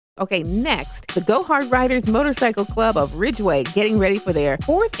Okay, next, the Go Hard Riders Motorcycle Club of Ridgeway getting ready for their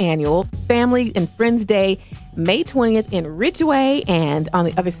 4th annual Family and Friends Day, May 20th in Ridgeway. And on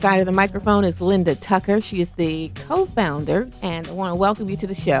the other side of the microphone is Linda Tucker. She is the co-founder, and I want to welcome you to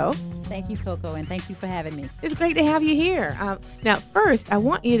the show. Thank you, Koko, and thank you for having me. It's great to have you here. Now, first, I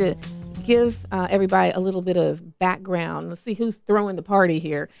want you to give everybody a little bit of background. Let's see who's throwing the party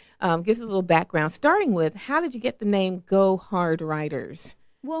here. Give us a little background, starting with, how did you get the name Go Hard Riders?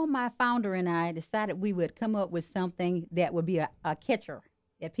 Well, my founder and I decided we would come up with something that would be a catcher,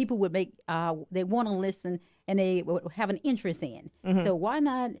 that people would make, they want to listen and they would have an interest in. Mm-hmm. So why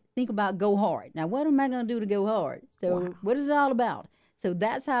not think about Go Hard? Now, what am I going to do to go hard? So What is it all about? So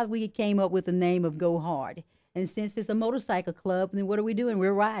that's how we came up with the name of Go Hard. And since it's a motorcycle club, then what are we doing?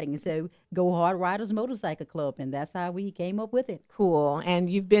 We're riding. So Go Hard Riders Motorcycle Club, and that's how we came up with it. Cool. And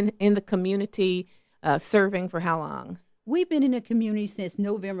you've been in the community serving for how long? We've been in the community since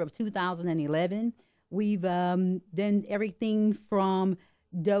November of 2011. We've done everything from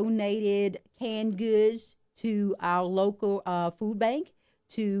donated canned goods to our local food bank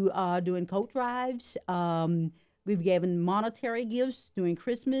to doing coat drives. We've given monetary gifts during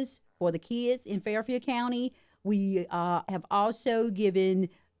Christmas for the kids in Fairfield County. We have also given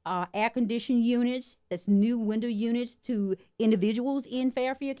air conditioning units, that's new window units, to individuals in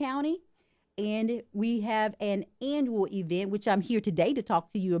Fairfield County. And we have an annual event, which I'm here today to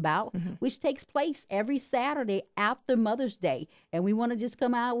talk to you about, which takes place every Saturday after Mother's Day. And we want to just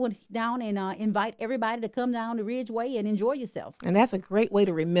come down and invite everybody to come down to Ridgeway and enjoy yourself. And that's a great way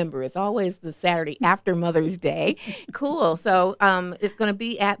to remember. It's always the Saturday after Mother's Day. Cool. So it's going to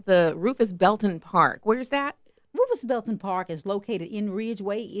be at the Rufus Belton Park. Where's that? Rufus Belton Park is located in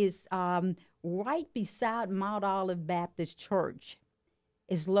Ridgeway. It's right beside Mount Olive Baptist Church.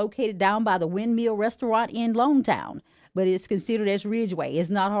 It's located down by the Windmill Restaurant in Longtown, but it's considered as Ridgeway. It's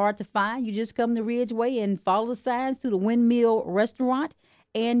not hard to find. You just come to Ridgeway and follow the signs to the Windmill Restaurant,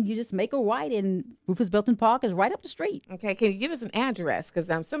 and you just make a right, and Rufus Belton Park is right up the street. Okay, can you give us an address? Because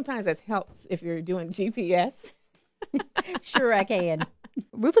sometimes that helps if you're doing GPS. Sure, I can.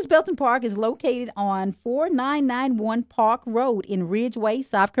 Rufus Belton Park is located on 4991 Park Road in Ridgeway,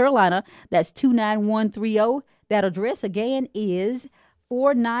 South Carolina. That's 29130. That address again is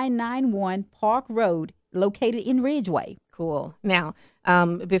 4991 Park Road, located in Ridgeway. Cool. Now,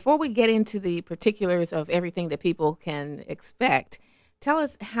 before we get into the particulars of everything that people can expect, tell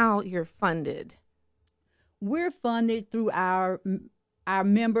us how you're funded. We're funded through our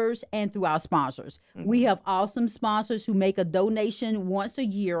members and through our sponsors. Mm-hmm. We have awesome sponsors who make a donation once a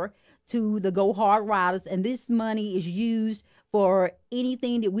year to the Go Hard Riders, and this money is used for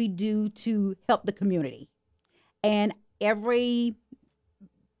anything that we do to help the community. And every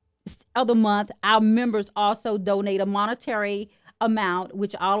other month, our members also donate a monetary amount,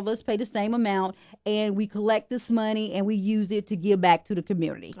 which all of us pay the same amount, and we collect this money and we use it to give back to the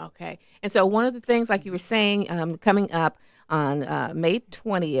community. Okay. And so one of the things, like you were saying, coming up on May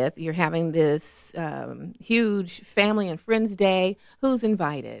 20th, you're having this huge Family and Friends Day. Who's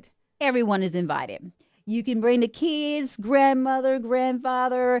invited? Everyone is invited. You can bring the kids, grandmother,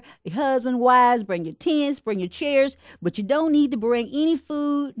 grandfather, your husband, wives, bring your tents, bring your chairs, but you don't need to bring any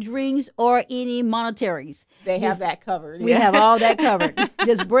food, drinks, or any monetaries. They have that covered. We have all that covered.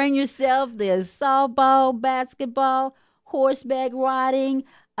 Just bring yourself. There's softball, basketball, horseback riding.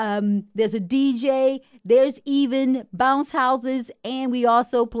 There's a DJ. There's even bounce houses, and we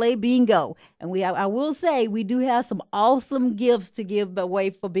also play bingo. And I will say, we do have some awesome gifts to give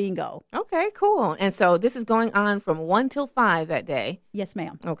away for bingo. Okay, cool. And so this is going on from 1 till 5 that day. Yes,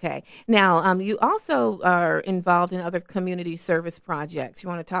 ma'am. Okay. Now, you also are involved in other community service projects. You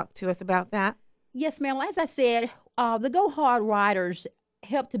want to talk to us about that? Yes, ma'am. As I said, the Go Hard Riders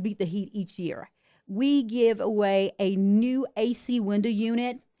help to beat the heat each year. We give away a new AC window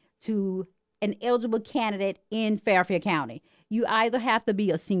unit to an eligible candidate in Fairfield County. You either have to be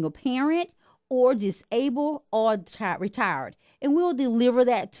a single parent or disabled or retired, and we'll deliver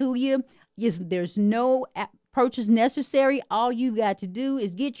that to you. Yes, there's no purchase necessary. All you got to do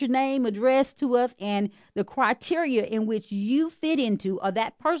is get your name, address to us, and the criteria in which you fit into or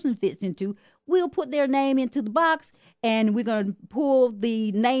that person fits into, we'll put their name into the box, and we're going to pull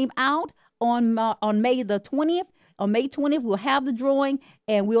the name out on May the 20th. On May 20th, we'll have the drawing,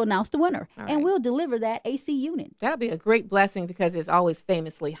 and we'll announce the winner. Right. And we'll deliver that AC unit. That'll be a great blessing because it's always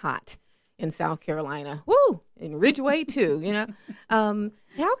famously hot in South Carolina. Woo! In Ridgeway, too, you know.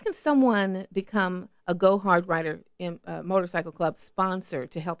 How can someone become a Go Hard Rider Motorcycle Club sponsor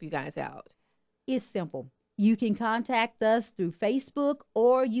to help you guys out? It's simple. You can contact us through Facebook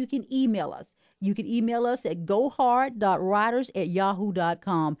or you can email us. you can email us at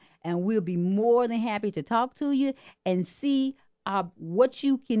gohard.riders@yahoo.com, and we'll be more than happy to talk to you and see what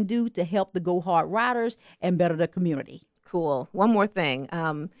you can do to help the Go Hard Riders and better the community. Cool. One more thing.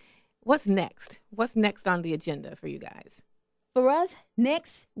 What's next? What's next on the agenda for you guys? For us,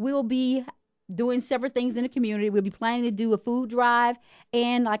 next, we'll be doing several things in the community. We'll be planning to do a food drive.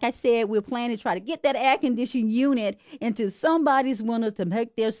 And like I said, we're planning to try to get that air conditioning unit into somebody's window to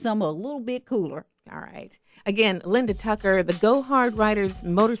make their summer a little bit cooler. All right. Again, Linda Tucker, the Go Hard Riders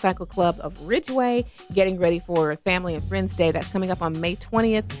Motorcycle Club of Ridgeway, getting ready for Family and Friends Day. That's coming up on May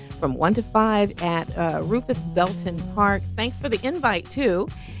 20th from 1 to 5 at Rufus Belton Park. Thanks for the invite, too.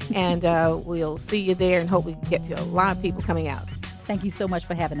 And we'll see you there and hope we get to a lot of people coming out. Thank you so much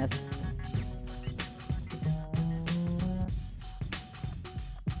for having us.